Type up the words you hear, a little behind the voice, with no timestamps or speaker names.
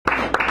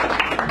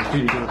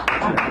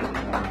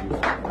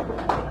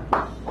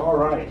All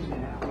right.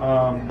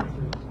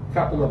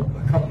 Couple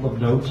of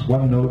notes.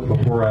 One note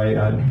before I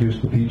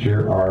introduce the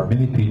feature. Our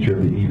mini feature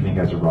of the evening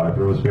has arrived.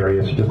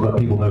 Rosemary, just let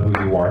people know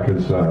who you are,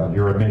 because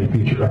you're a mini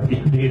feature of the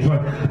evening. So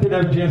I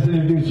didn't have a chance to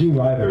introduce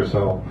you either.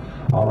 So,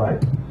 all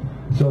right.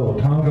 So,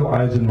 Tongo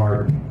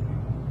Eisenmartin.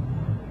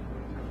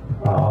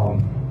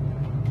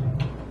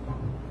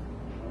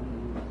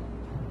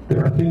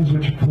 There are things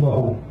which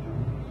flow.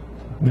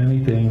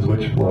 Many things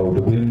which flow.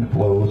 The wind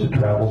flows. It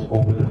travels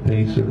over the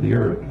face of the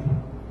earth.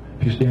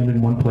 If you stand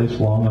in one place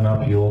long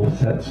enough, you'll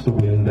sense the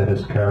wind that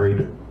has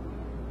carried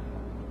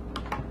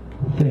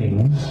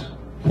things,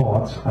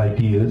 thoughts,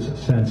 ideas,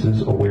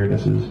 senses,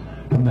 awarenesses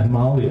from the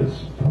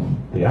Himalayas, from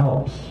the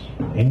Alps,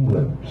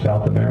 England,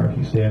 South America.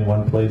 You stay in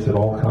one place, it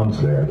all comes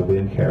there. The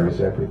wind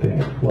carries everything.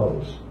 It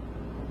flows.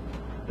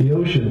 The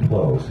ocean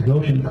flows. The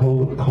ocean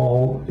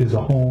call is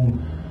a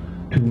home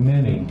to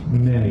many,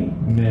 many,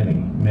 many,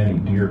 many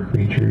dear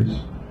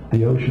creatures.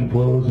 The ocean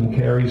flows and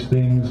carries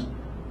things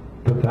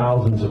for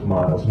thousands of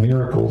miles.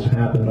 Miracles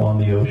happen on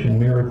the ocean.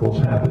 Miracles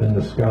happen in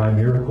the sky.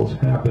 Miracles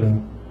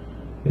happen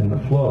in the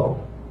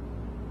flow.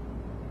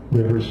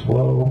 Rivers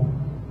flow.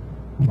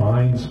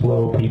 Minds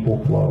flow.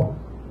 People flow.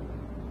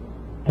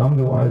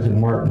 Tongo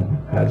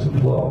Eisenmartin has a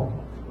flow.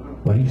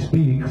 When he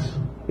speaks,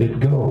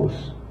 it goes.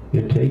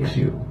 It takes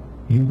you.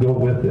 You go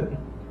with it.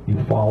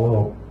 You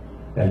follow,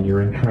 and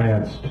you're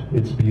entranced.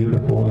 It's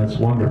beautiful and it's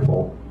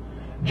wonderful.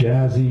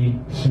 Jazzy,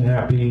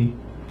 snappy.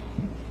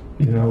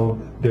 You know,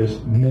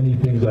 there's many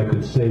things I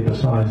could say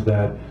besides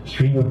that.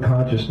 Stream of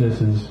consciousness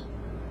is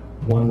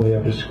one way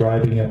of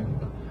describing it.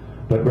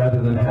 But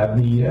rather than have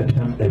me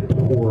attempt a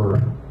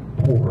poor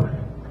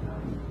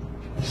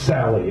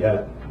sally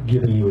at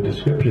giving you a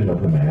description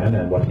of the man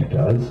and what he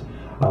does,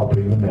 I'll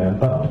bring the man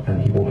up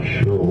and he will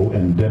show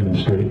and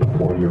demonstrate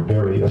before your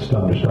very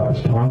astonished eyes.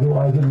 Tongo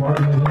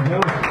Eisenmartin, ladies and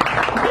gentlemen.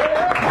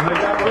 And I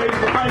got to raise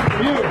the mic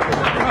for you.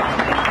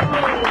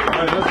 All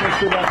right, let's make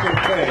sure that's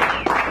okay.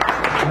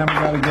 And then we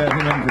got to get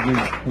him into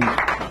these.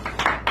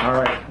 All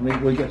right,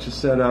 we get you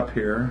set up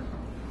here.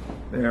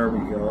 There we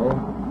go.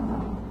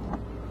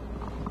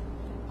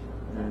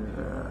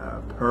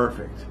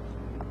 Perfect.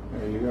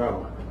 There you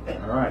go.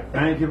 All right,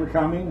 thank you for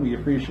coming. We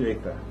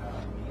appreciate that.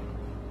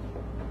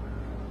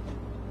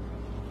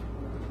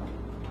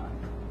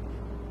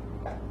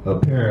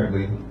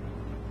 Apparently,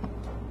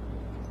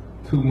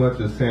 too much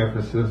of San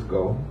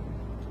Francisco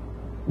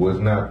was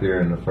not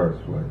there in the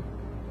first place.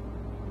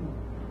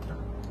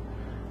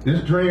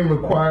 This dream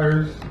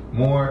requires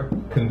more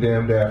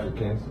condemned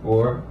Africans,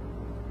 or,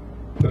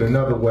 put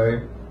another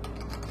way,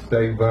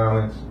 state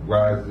violence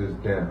rises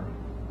down.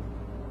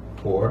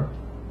 Or,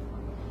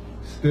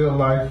 still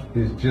life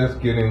is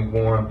just getting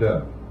warmed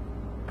up.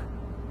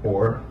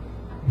 Or,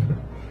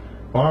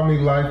 army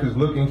life is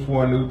looking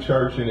for a new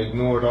church and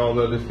ignored all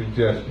other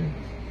suggestions.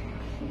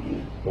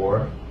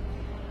 Or,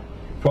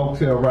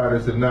 folktale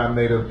writers have not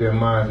made up their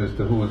minds as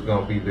to who is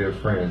going to be their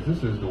friends.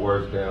 This is the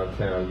worst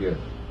downtown yet.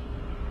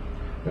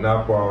 And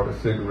I've borrowed a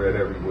cigarette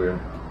everywhere.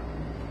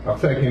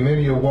 I've taken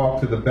many a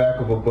walk to the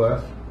back of a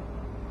bus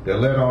that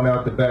led on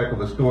out the back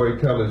of a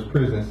storyteller's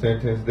prison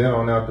sentence, then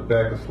on out the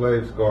back of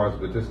slave scars,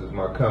 but this is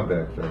my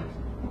comeback face.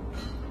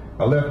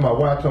 I left my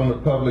watch on the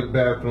public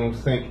bathroom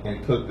sink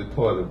and took the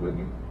toilet with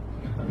me.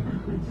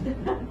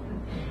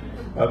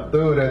 I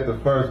threw it at the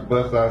first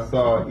bus I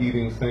saw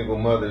eating single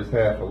mothers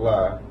half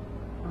alive.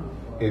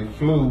 It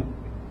flew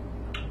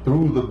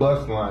through the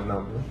bus line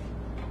number,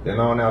 then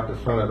on out the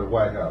front of the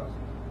White House.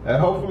 And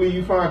hopefully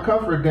you find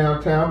comfort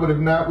downtown, but if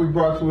not, we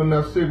brought you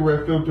enough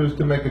cigarette filters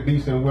to make a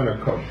decent winter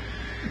coat.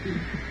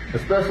 A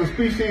special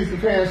species of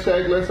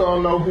handshake lets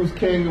all know who's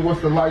king and what's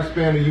the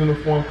lifespan of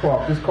uniform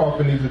cloth. This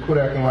coffin needs to quit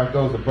acting like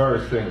those are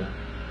birds singing.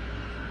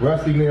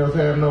 Rusty nails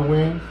have no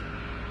wings,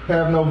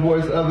 have no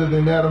voice other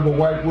than that of a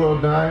white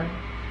world dying.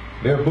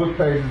 There are book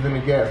pages in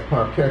the gas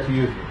pump, catchy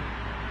isn't it?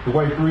 The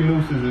way 3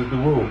 nooses is the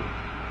rule.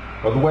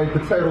 Or the way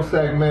potato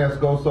sack masks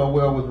go so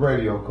well with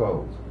radio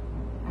codes.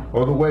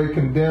 Or the way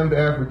condemned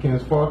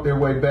Africans fought their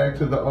way back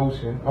to the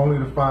ocean, only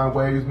to find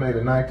waves made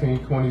of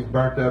 1920s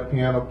burnt up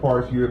piano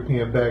parts,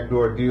 European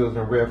backdoor deals,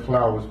 and red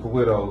flowers for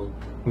widows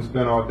who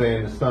spent all day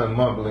in the sun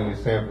mumbling in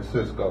San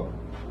Francisco.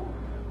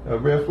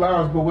 Red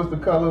flowers, but what's the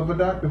color of a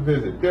doctor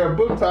visit? There are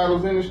book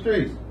titles in the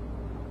streets.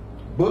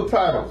 Book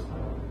titles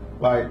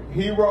like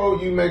Hero,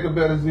 You Make a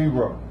Better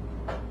Zero.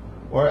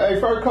 Or, hey,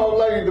 Fur Coat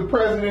Lady, the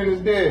president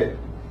is dead.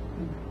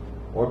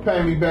 Or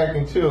Pay Me Back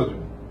in Children.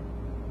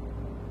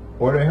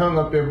 Or they hung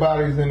up their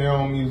bodies in their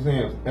own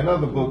museums. And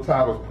other book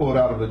titles pulled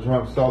out of the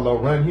drum solo.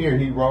 Run here,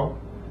 hero.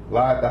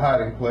 Lie at the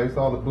hiding place.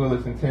 All the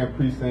bullets in 10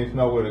 precincts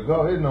know where to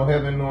go. There's no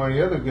heaven nor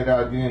any other good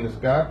idea in the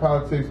sky.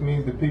 Politics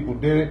means that people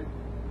did it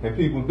and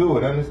people do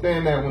it.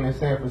 Understand that when in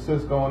San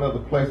Francisco and other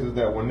places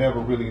that were never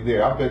really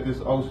there. I bet this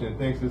ocean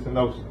thinks it's an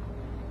ocean.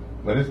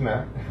 But it's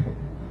not.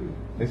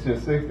 It's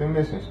just 6th and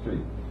Mission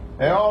Street.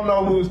 They all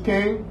know who's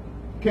king.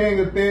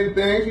 King of thin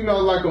things. You know,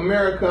 like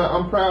America,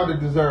 I'm proud to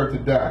deserve to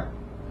die.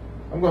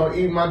 I'm going to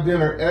eat my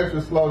dinner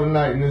extra slow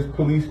tonight in this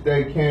police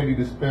state candy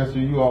dispenser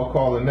you all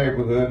call a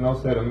neighborhood. No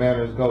set of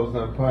manners goes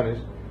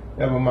unpunished.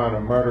 Never mind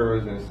the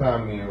murderers,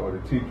 insomnia, or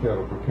the tea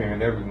kettle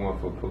preparing everyone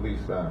for police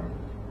sirens.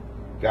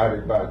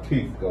 Guided by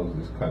teeth goes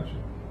this country.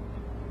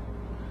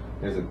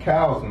 There's a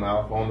cow's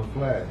mouth on the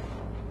flag.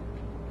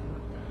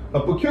 A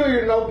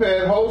peculiar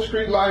notepad holds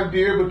street life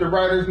dear, but the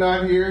writer's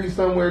not here. He's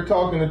somewhere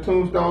talking to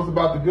tombstones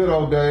about the good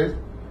old days,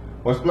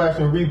 or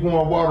splashing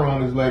reborn water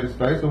on his latest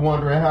face, or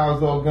wondering how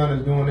his old gun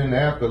is doing in the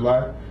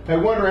afterlife,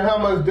 and wondering how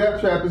much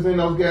death trap is in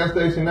those gas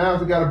station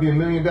hours. It got to be $1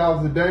 million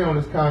a day on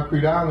this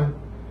concrete island.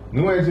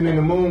 New engine in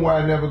the moon,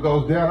 why it never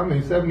goes down. I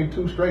mean,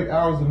 72 straight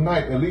hours of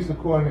night, at least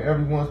according to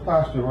everyone's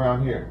posture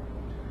around here.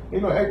 You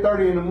know,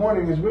 8:30 in the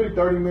morning is really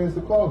 30 minutes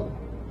to closing.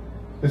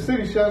 The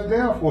city shuts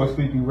down for a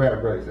sleepy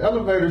rat race.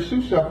 Elevators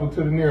shoe shuffle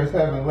to the nearest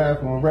heaven,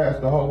 laughing with rats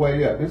the whole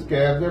way up. There's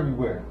scabs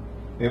everywhere.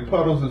 In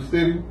puddles of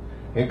city,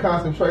 in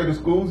concentrated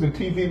schools, in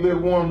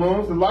TV-lit warm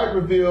rooms, the light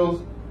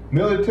reveals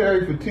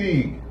military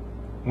fatigue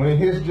when it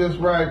hits just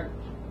right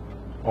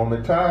on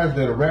the ties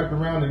that are wrapped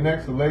around the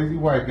necks of lazy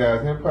white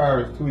guys.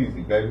 Empire is too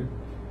easy, baby.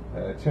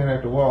 Chant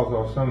at the walls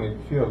off something if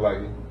you feel like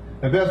it.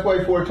 The best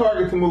way for a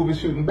target to move is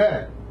shooting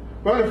back.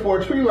 Running for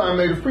a tree line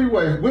made of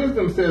freeways.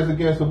 Wisdom says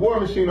against a war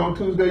machine on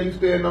Tuesday you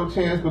stand no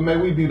chance, but may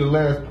we be the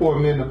last poor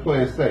men to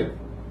play it safe.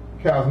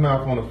 Cow's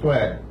mouth on the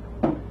flag.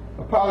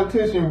 A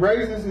politician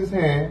raises his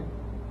hand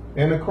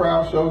and the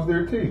crowd shows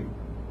their teeth.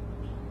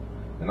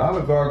 An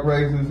oligarch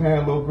raises his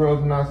hand, little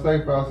girls are not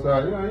safe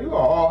outside. You know, you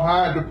are all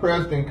high,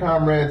 depressed, and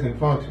comrades in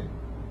function.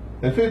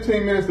 In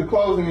 15 minutes of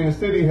closing in the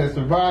city has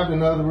survived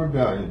another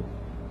rebellion.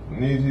 We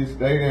need you to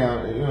stay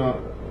down. You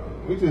know,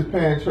 we just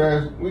paying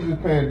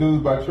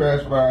dues by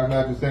trash fires,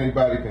 not just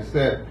anybody can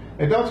set.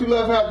 And don't you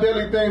love how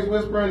deadly things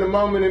whisper in the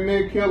moment and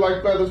men kill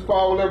like feathers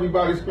fall with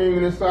everybody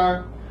screaming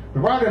inside?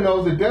 The writer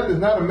knows that death is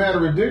not a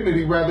matter of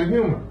dignity, rather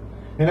humor.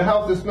 In a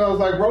house that smells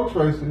like roach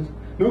races,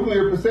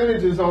 nuclear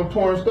percentages on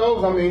torn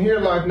stoves, I mean, here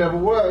life never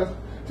was.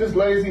 Just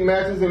lazy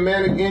matches and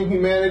manic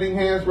inhumanity,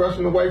 hands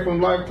rushing away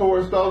from life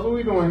towards stoves. What are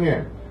we doing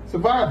here?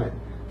 Surviving.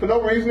 For no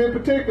reason in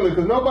particular,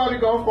 because nobody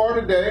gone far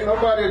today,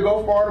 nobody will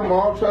go far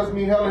tomorrow. Trust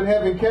me, hell and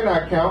heaven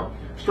cannot count.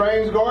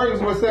 Strange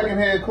gardens where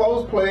secondhand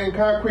clothes play and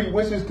concrete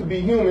wishes to be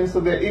human so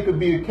that it could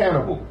be a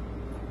cannibal.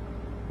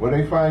 Where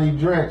they find you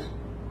drenched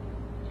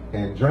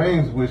and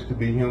drains wish to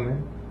be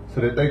human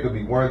so that they could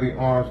be worthy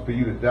arms for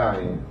you to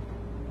die in.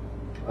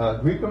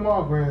 Greet them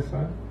all,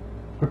 grandson.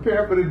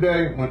 Prepare for the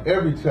day when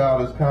every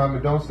child is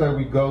coming. Don't say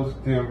we ghosts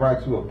didn't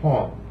write you a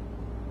poem.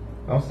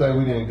 Don't say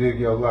we didn't dig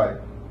your life.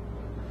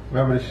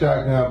 Remember the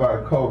shotgun by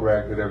the coat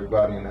rack that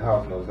everybody in the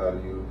house knows how to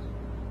use.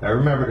 Now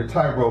remember the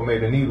tightrope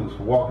made of needles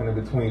for walking in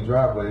between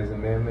driveways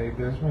and man-made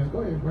best friends. Go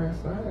ahead,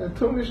 grandson.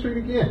 Tune the street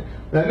again.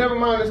 Now never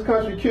mind this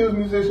country kills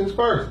musicians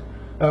first.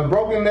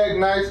 Broken neck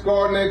night,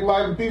 scarred neck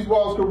life. If these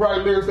walls could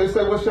write lyrics, they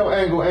say, what's your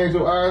angle,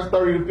 angel eyes?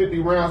 30 to 50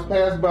 rounds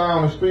pass by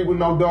on a street with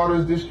no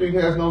daughters. This street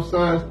has no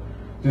sons.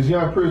 Just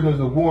young prisoners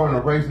of war in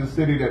a racist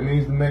city that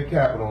means to make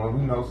capital.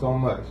 And we know so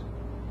much.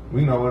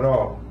 We know it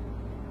all.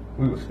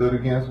 We were stood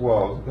against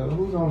walls.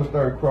 Who's on the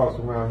third cross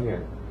around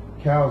here?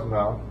 Cow's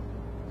mouth,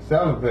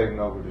 salivating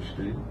over the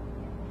street.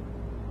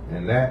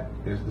 And that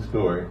is the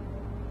story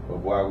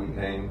of why we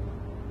aim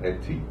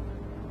at teeth.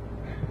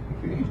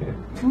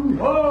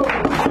 Whoa!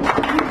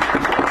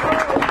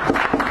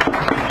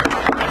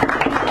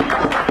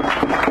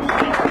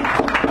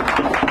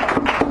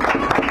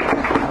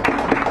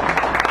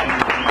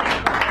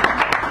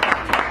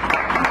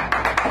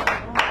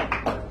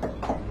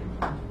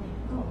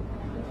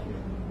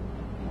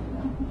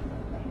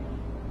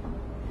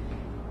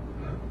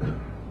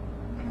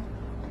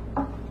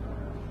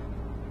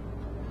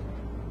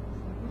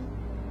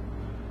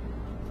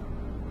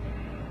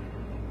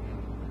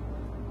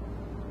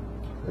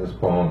 This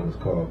poem is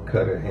called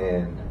Cut a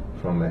Hand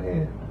from a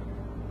Hand.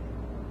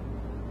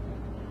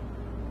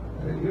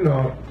 You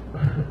know,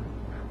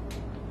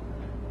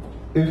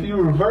 if you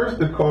reverse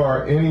the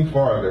car any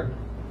farther,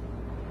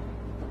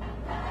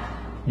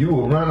 you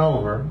will run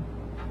over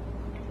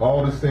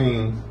all the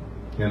scenes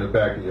in the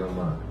back of your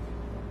mind.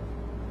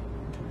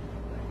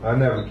 I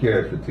never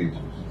cared for teachers.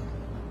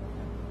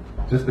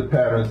 Just the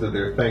patterns of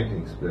their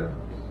thinking spells.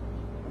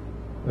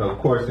 You know, of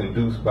course,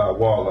 induced by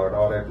wall art,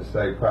 all that to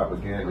say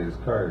propaganda is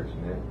courage,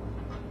 man.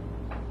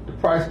 The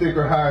price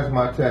sticker hides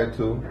my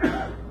tattoo.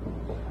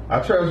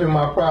 I treasure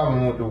my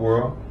problem with the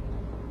world.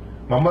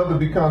 My mother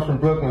becomes from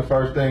Brooklyn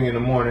first thing in the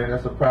morning.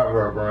 That's a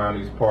proverb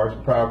around these parts.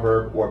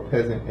 Proverb or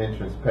peasant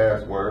entrance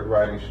password,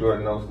 writing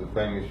short notes to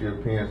famous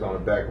Europeans on the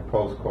back of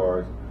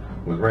postcards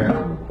with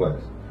ransom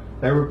requests.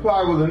 They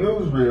reply with a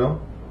newsreel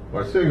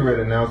or a cigarette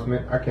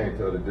announcement. I can't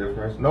tell the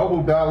difference.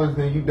 Noble dollars,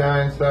 then you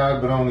die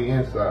inside, but on the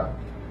inside.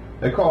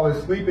 They call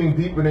it sleeping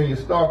deeper than your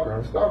stalker.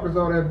 And stalker's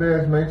all that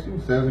badge makes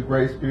you, says a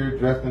great spirit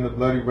dressed in the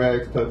bloody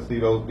rags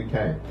tuxedos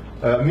became.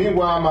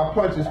 Meanwhile, my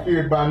punch is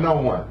feared by no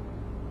one.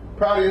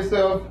 Proud of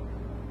yourself?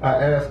 I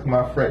ask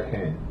my fret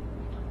hand.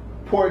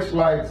 Porch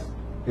lights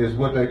is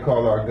what they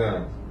call our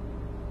guns.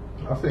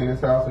 I seen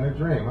this house in a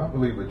dream. I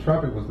believe a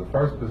trumpet was the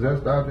first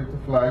possessed object to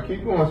fly.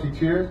 Keep going, she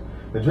cheers.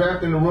 The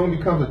draft in the room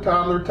becomes a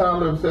toddler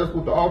obsessed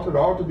with the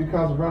altar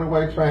becomes a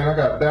runaway train. I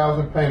got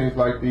 1,000 paintings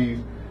like these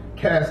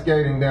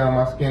cascading down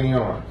my skinny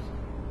arms.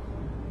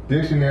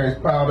 Dictionaries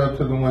piled up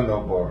to the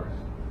window bars.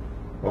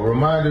 A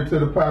reminder to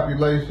the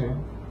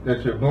population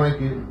that your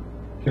blanket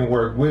can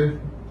work with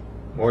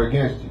or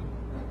against you.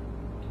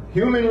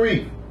 Human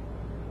reef.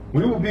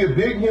 We will be a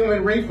big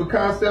human reef for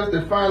concepts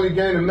that finally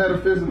gain a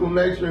metaphysical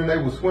nature, and they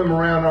will swim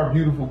around our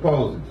beautiful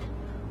poses.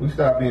 We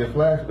stopped being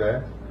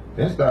flashbacks,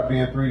 then stopped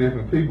being 3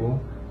 different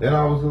people, then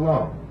I was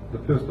alone. The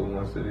pistol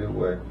 1 city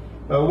away.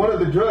 One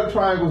of the drug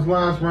triangles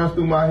lines runs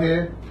through my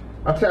head.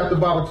 I tap the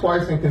bottle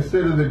twice and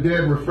consider the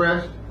dead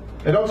refreshed.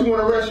 And don't you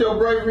want to rest your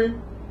bravery?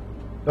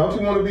 Don't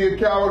you want to be a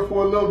coward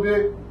for a little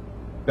bit?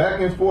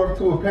 Back and forth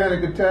to a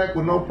panic attack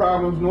with no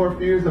problems nor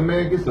fears. A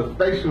man gets a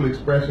facial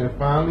expression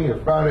finally,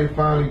 and Friday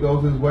finally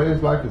goes his way.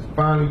 His life is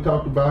finally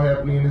talked about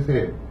happily in his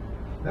head.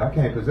 Now, I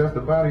can't possess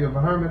the body of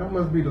a hermit. I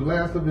must be the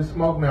last of his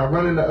smoke. Now,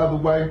 running the other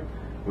way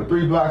with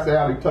 3 blocks of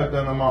alley tucked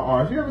under my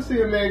arms. You ever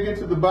see a man get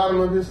to the bottom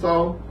of his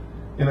soul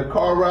in a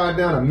car ride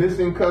down a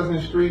missing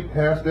cousin street,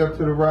 half step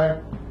to the right?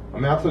 I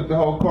mean, I took the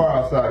whole car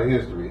outside of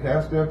history.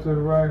 Half step to the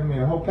right, I mean,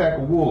 a whole pack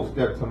of wolves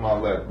stepped to my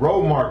left.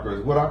 Road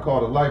markers, what I call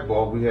the light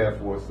bulb we had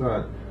for a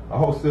sun. A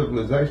whole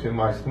civilization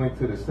might slink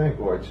to the sink,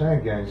 or a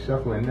chain gang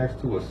shuffling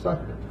next to a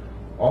sucker,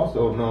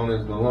 also known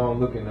as the long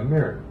look in the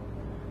mirror.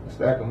 A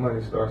stack of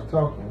money starts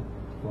talking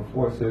from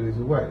 4 cities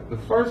away. The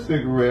first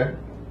cigarette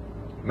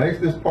makes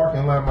this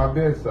parking lot my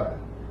bedside.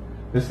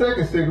 The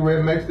second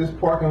cigarette makes this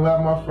parking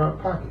lot my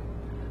front pocket.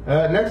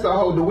 Next I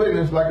hold the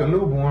witness like a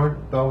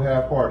newborn, though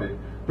half-hearted.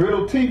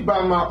 Brittle teeth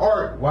by my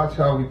art, watch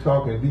how we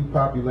talk in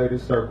depopulated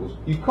circles.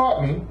 You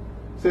caught me,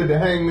 said the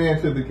hangman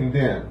to the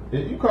condemned.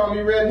 You caught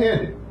me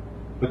red-handed,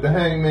 but the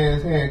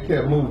hangman's hand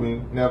kept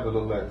moving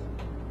nevertheless.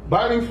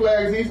 Biting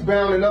flags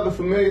eastbound and other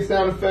familiar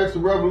sound effects, a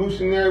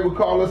revolutionary would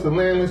call us a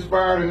landless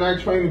fire. The night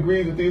train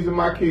agrees that these are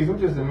my keys. I'm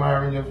just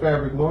admiring your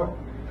fabric, Lord.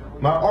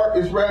 My art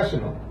is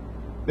rational,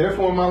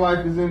 therefore my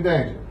life is in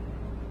danger.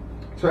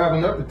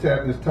 Traveling up the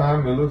tap this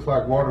time, it looks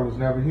like water was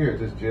never here.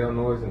 Just jail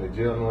noise, and the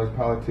jail noise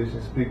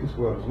politicians speak. This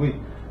world is weak.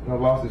 And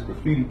I've lost this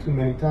graffiti too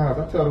many times.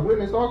 I tell the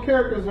witness, all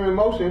characters are in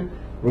motion,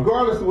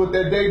 regardless of what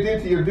that day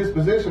did to your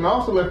disposition. I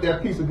also left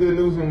that piece of good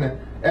news in the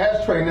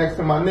ashtray next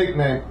to my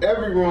nickname.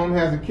 Every room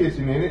has a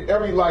kitchen in it.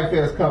 Every life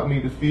has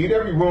company to feed.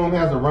 Every room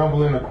has a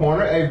rumble in the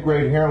corner. 8th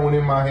grade heroin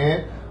in my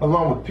hand,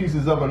 along with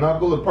pieces of an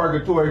uncle. A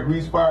purgatory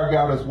grease fire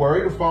got us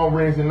worried. The phone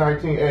rings in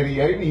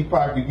 1988. The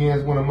epoch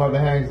begins when a mother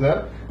hangs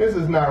up. This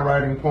is not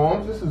writing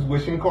poems. This is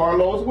wishing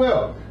Carlos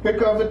well. Here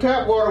comes the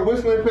tap water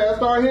whistling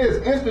past our heads.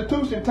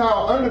 Institution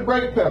tile under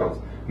brake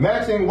pedals.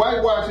 Matching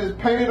white watches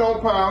painted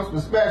on palms for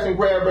smash and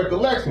grab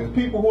recollections.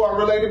 People who are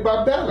related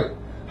by ballot.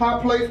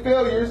 Hot plate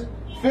failures,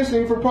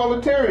 fishing for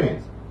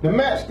proletarians. The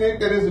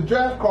matchstick that is a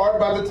draft card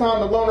by the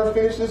time the loaner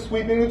finishes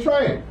sweeping the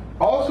train.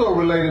 Also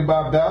related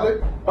by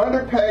ballot,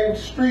 underpaved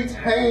streets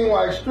hanging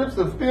like strips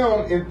of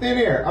film in thin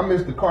air. I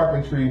miss the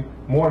carpentry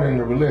more than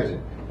the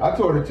religion. I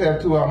tore the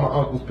tattoo out my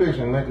uncle's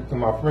picture and linked it to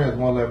my friends,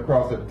 one left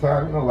cross at a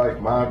time, you know, like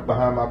mine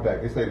behind my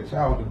back. They say the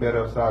child with the bed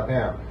upside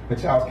down. The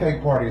child's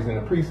cake party is in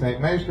the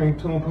precinct. Mainstream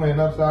tune playing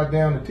upside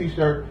down, the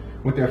t-shirt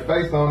with their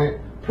face on it,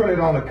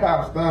 printed on the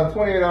cop's thumb.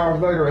 28 hours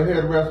later, a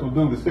headrest will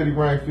do. The city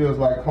brain feels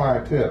like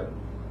clientele.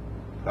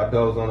 I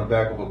dozed on the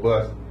back of a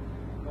bus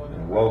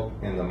and woke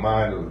in the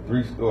mind of a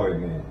 3-story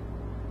man.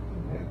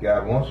 And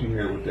God wants you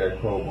here with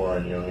that crowbar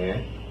in your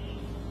hand.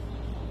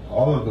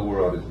 All of the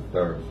world is the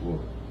 3rd floor.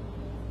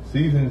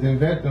 Seasons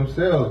invent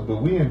themselves, but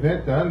we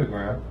invent the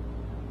underground.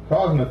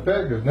 Cause and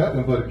effect is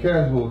nothing but a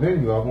casual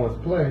venue I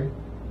once played.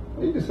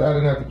 He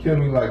decided not to kill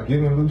me like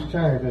giving loose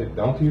change. Hey,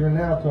 don't hear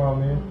now, tall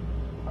man.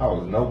 I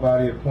was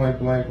nobody at point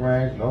blank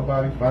range,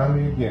 nobody find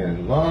me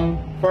again.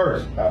 Lung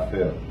first, I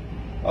felt.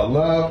 A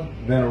love,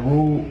 then a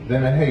rule,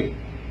 then a hate.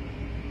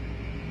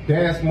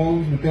 Dance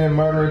moves within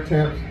murder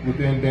attempts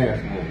within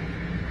dance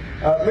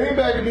moves. Lean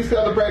back and be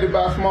celebrated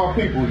by small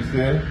people, he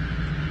said.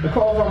 The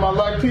calls on my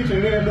life teacher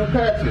needed new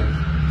patches.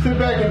 Sit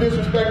back and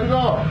disrespect it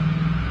all.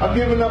 I've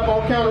given up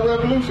on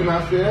counter-revolution,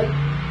 I said.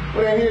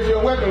 Well, then here's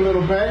your weapon,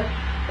 little bang.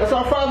 That's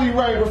our father you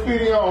writing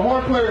graffiti on.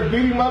 Horn players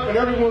beat him up and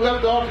everyone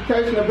left the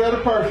altercation a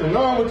better person.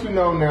 Knowing what you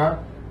know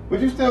now,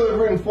 would you still have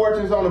written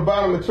fortunes on the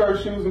bottom of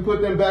church shoes and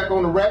put them back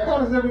on the rack? How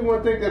does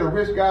everyone think that a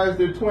rich guy is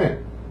their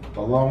twin?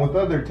 Along with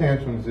other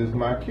tantrums is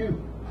my cue.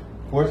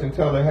 Fortune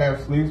teller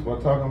half sleeps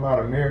while talking about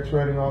a mirror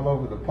treading all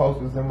over the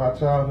posters in my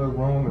childhood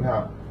room and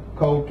how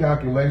cold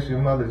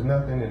calculation mother's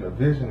nothing in a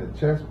vision of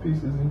chess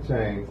pieces and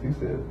chains. He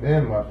says,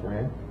 then, my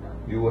friend,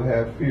 you will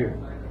have fear.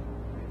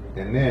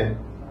 And then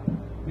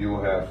you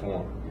will have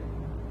form.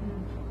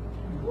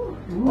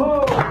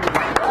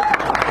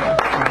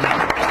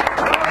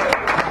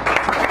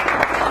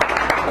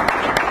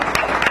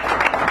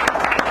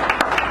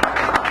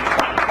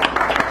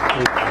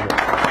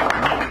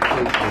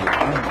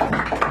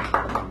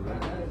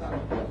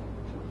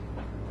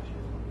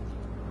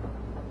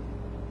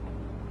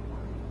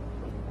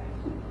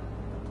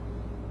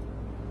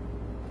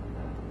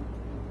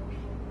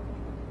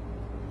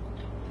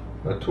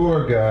 a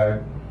tour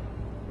guide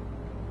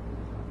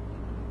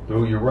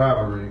through your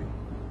robbery,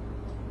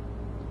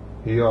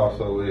 he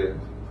also is.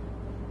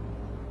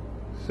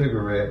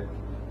 Cigarette,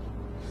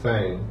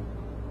 same.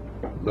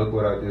 Look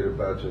what I did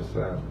about your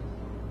silence.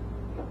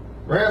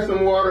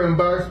 Ransom water and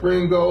box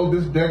spring gold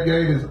this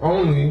decade is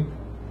only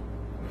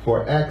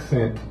for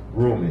accent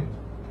grooming,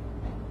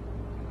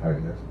 I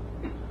guess.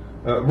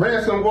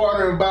 Ransom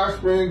water and box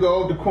spring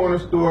gold, the corner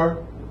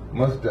store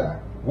must die.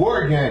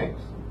 War games,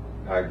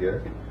 I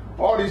guess.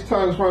 All these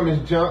tongues from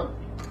his junk.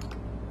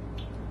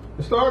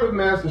 The start of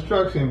mass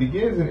destruction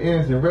begins and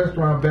ends in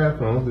restaurant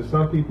bathrooms that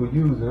some people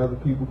use and other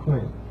people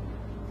clean.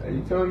 Are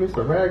you telling me it's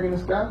a rag in the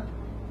sky?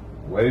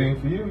 Waiting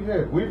for you?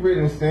 Yeah. We've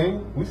written and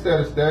seen. We set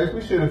a stage.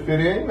 We should have fit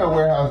in. You know,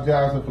 warehouse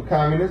jobs are for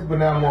communists, but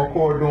now more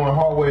corridor and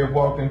hallway have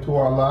walked into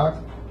our lives.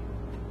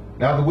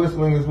 Now the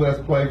whistling is less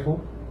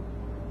playful,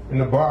 and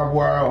the barbed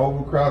wire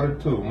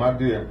overcrowded too. My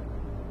dear,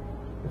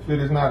 if it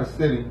is not a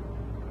city,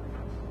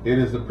 it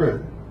is a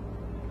prison.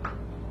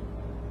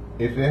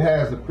 If it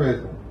has a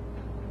prison,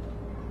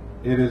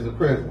 it is a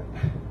prison,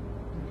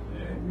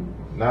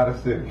 not a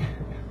city.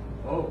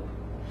 Oh.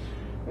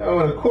 Now,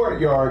 when a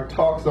courtyard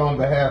talks on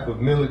behalf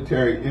of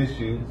military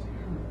issues,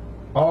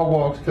 all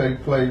walks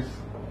take place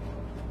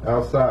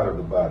outside of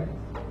the body.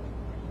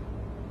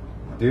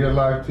 Dear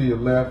life to your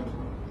left,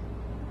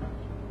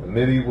 a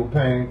medieval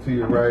painting to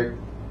your right,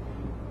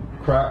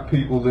 crop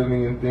people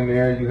living in thin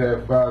air. You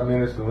have 5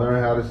 minutes to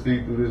learn how to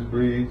see through this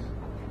breeze.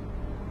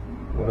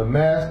 When a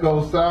mask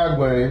goes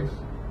sideways,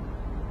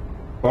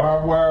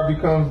 barbed wire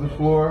becomes the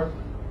floor,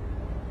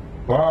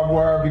 barbed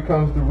wire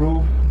becomes the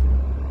roof,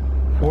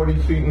 40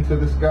 feet into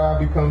the sky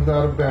becomes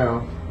out of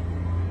bounds.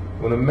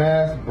 When a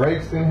mask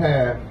breaks in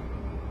half,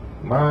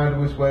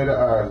 mind which way the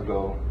eyes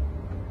go.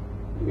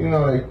 You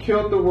know, they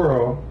killed the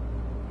world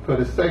for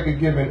the sake of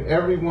giving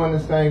everyone the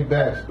same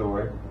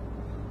backstory.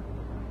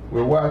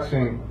 We're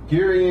watching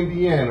Gary,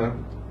 Indiana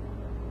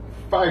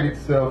fight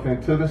itself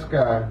into the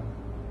sky.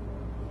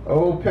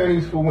 Old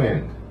pennies for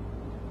wind.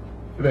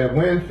 For that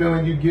wind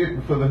feeling you get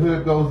before the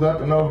hood goes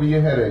up and over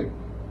your headache.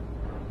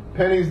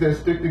 Pennies that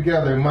stick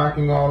together,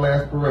 mocking all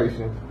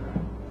aspirations.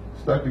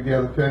 Stuck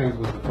Together Pennies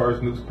was the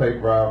first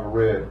newspaper I ever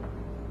read,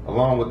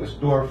 along with the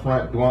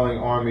storefront dwelling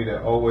army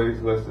that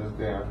always lets us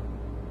down,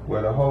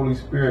 where the Holy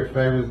Spirit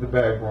favors the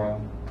back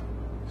room,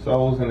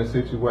 souls in a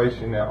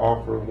situation that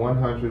offer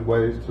 100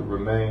 ways to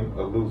remain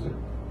a loser.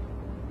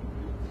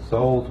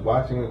 Souls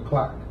watching a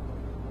clock,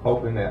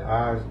 hoping that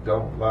eyes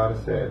don't lie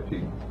to sad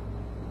people.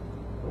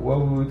 But what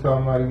were we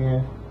talking about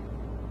again?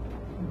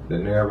 The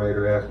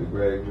narrator asked the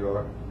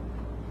graveyard.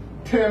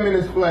 10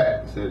 minutes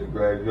flat, said the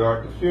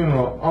graveyard. The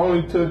funeral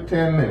only took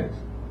 10 minutes.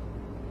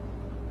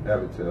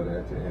 Never tell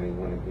that to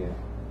anyone again.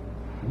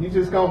 You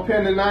just gonna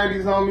pin the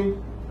 90s on me?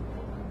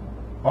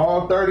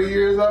 All 30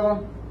 years of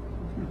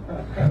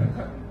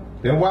them?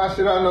 Then why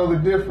should I know the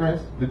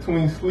difference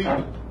between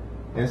sleep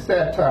and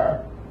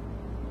satire?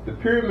 The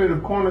pyramid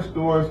of corner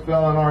stores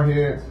fell on our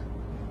heads.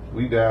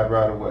 We died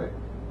right away.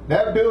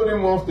 That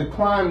building wants to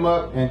climb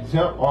up and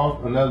jump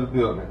off another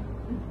building.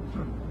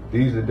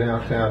 These are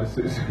downtown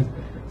decisions.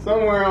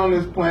 Somewhere on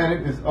this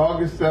planet, it's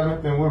August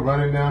 7th, and we're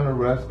running down the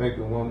rust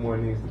thinking one more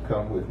needs to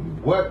come with me.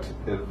 What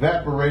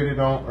evaporated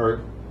on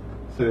Earth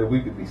so that we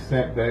could be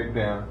sent back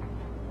down?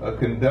 A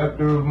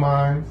conductor of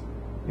minds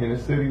in a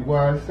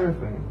citywide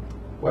symphony,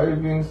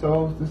 waving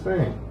souls to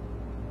sing.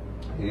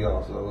 He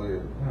also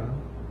is.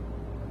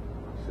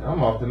 See,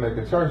 I'm off to make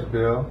a church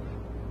bell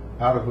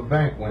out of a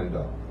bank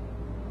window.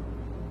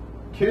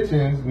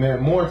 Kitchens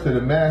meant more to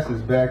the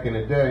masses back in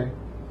the day,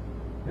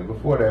 and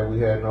before that we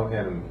had no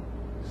enemy.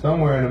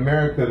 Somewhere in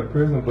America, the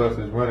prison bus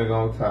is running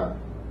on time.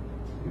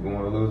 People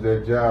want to lose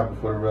their job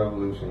before the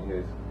revolution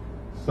hits.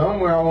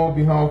 Somewhere I won't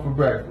be home for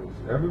breakfast.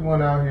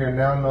 Everyone out here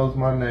now knows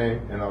my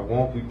name, and I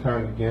won't be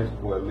turned against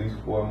for at least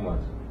 4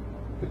 months.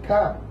 The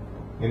cop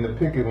in the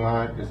picket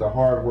line is a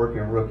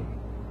hard-working rookie.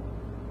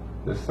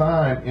 The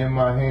sign in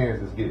my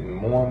hands is getting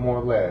more and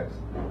more lax.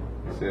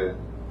 It says,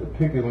 the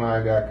picket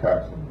line got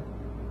cops in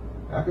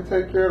it. I could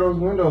take care of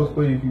those windows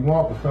for you if you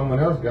want, but someone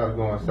else got to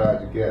go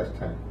inside your gas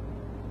tank.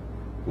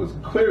 It was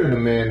clear to the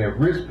man that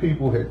rich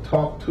people had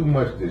talked too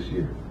much this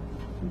year.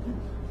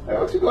 Hey, why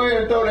don't you go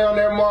ahead and throw down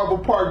that marble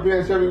park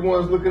bench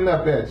everyone's looking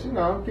up at? You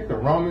know, get the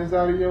Romans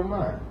out of your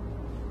mind.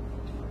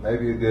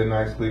 Maybe a good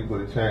night's sleep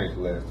would have changed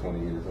the last 20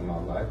 years of my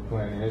life,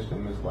 playing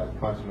instruments like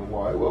punching the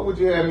wall. Hey, what would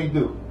you have me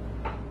do?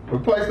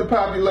 Replace the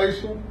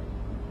population?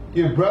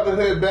 Give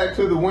brotherhood back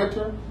to the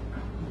winter?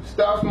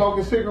 Stop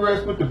smoking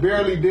cigarettes with the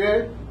barely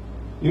dead?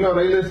 You know,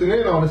 they listen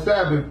in on the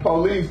Sabbath.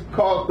 Police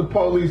called the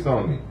police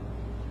on me.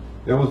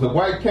 There was a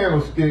white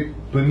candlestick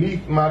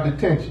beneath my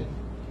detention.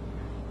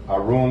 I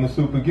ruined the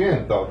soup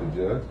again, thought the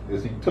judge,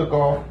 as he took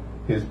off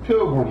his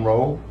pilgrim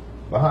robe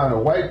behind a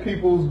white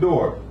people's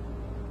door.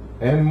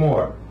 And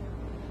more.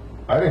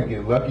 I didn't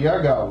get lucky,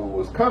 I got what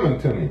was coming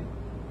to me,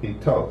 he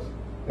toasts.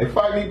 They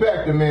fight me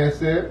back, the man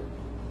said.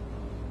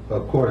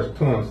 Of course,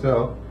 to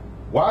himself.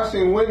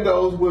 Washing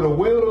windows with a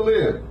will to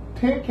live.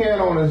 Tin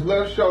can on his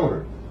left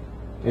shoulder.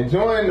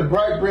 Enjoying the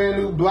bright brand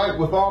new black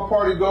with all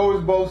party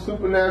goers, both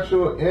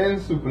supernatural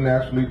and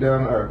supernaturally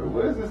down to earth.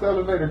 What is this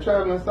elevator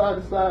traveling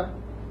side to side?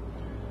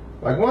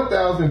 Like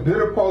 1,000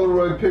 bitter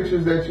Polaroid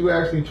pictures that you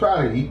actually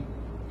try to eat.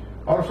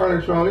 All the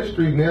furniture on this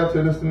street nailed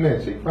to the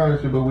cement. Cheap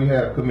furniture, but we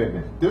have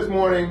commitment. This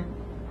morning,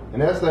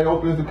 an essay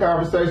opens the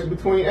conversation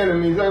between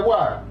enemies. Hey,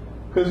 why?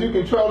 Because you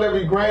control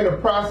every grain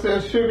of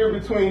processed sugar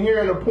between here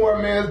and the poor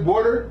man's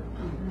border?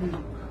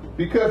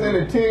 Because in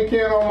the tin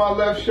can on my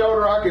left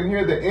shoulder, I can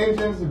hear the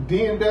engines of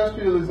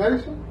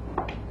deindustrialization?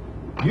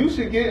 You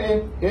should get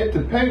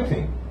into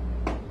painting.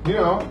 You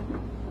know,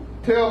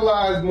 tell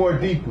lies more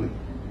deeply.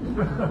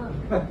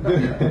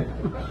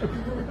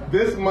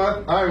 This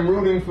month, I'm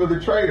rooting for the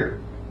traitor.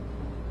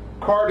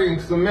 Carting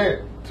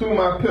cement to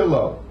my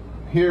pillow.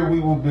 Here we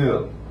will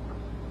build.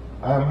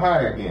 I'm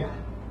high again.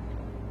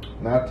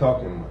 Not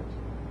talking much.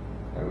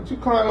 And would you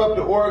climb up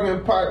the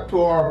organ pipe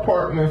to our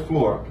apartment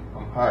floor?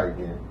 I'm high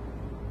again.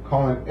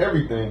 Calling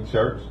everything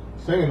church.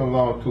 Singing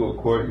along to a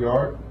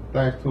courtyard.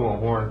 Thanks to a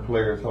horn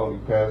player's holy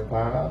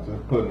pastime. I was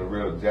just putting a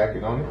real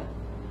jacket on it.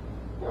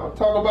 You know,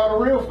 talk about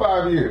a real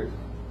 5 years.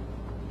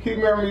 Keep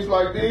memories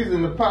like these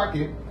in the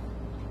pocket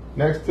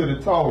next to the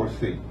toll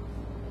receipt.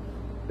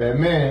 That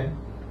man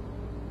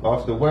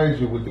lost a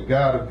wager with the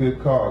God of good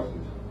causes.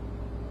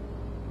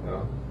 You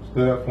know,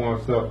 stood up for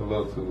himself a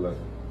little too late.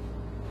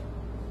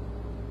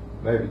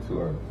 Maybe too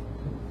early.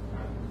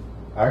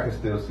 I can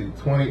still see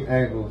 20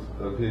 angles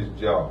of his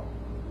jaw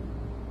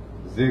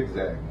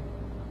zigzagging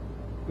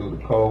through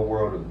the cold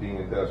world of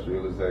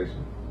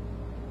deindustrialization.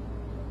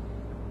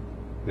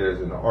 There's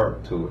an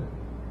art to it.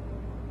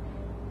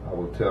 I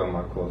will tell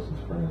my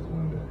closest friends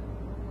one day.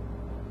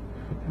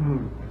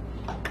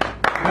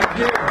 Thank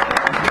you.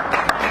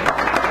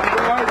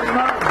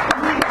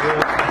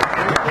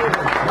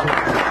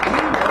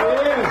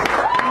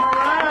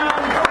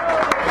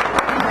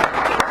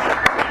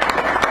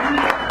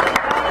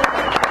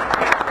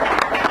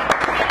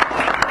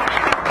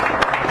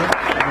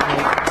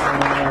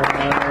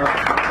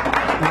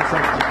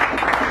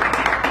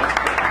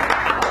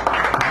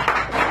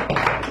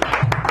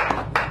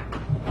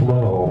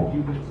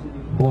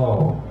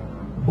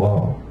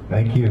 Flow.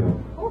 Thank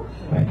you.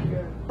 Thank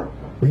you.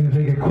 We're going to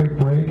take a quick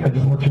break. I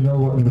just want you to know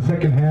what in the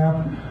second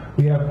half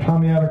we have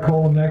Tommy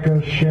Atacola,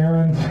 Necco,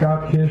 Sharon,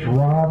 Scott Kish,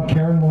 Rob,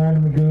 Karen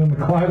Miranda Magoon,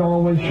 the Clyde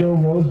Always Show,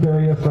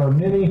 Roseberry S.R.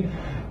 Minnie,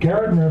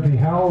 Garrett Murphy,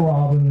 Hal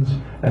Robbins,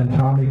 and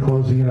Tommy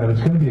closing it out.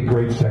 It's going to be a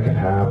great second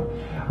half.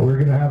 We're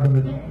going to have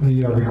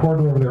the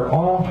recorder over there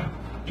off,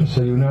 just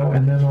so you know,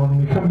 and then when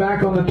we come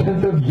back on the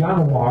 10th of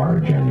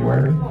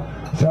January,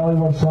 Sally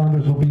Love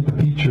Saunders will be the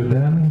feature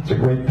then. It's a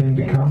great thing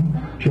to come.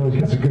 She always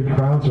gets a good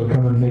crowd, so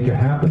come and make it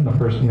happen the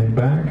first night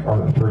back, or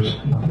the first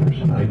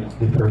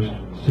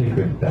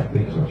secret, that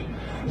thing.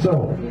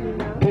 So,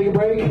 take a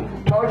break,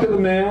 talk to the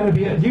man.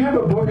 Do you have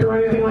a book or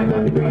anything like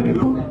that? You bring any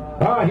book?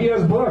 Ah, he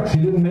has books. He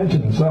didn't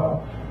mention,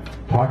 so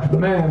talk to the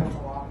man.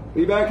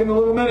 Be back in a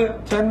little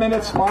minute. 10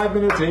 minutes, 5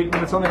 minutes, 8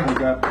 minutes on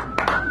there.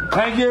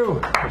 Thank you.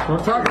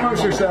 Talk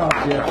amongst yourselves.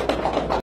 Yeah.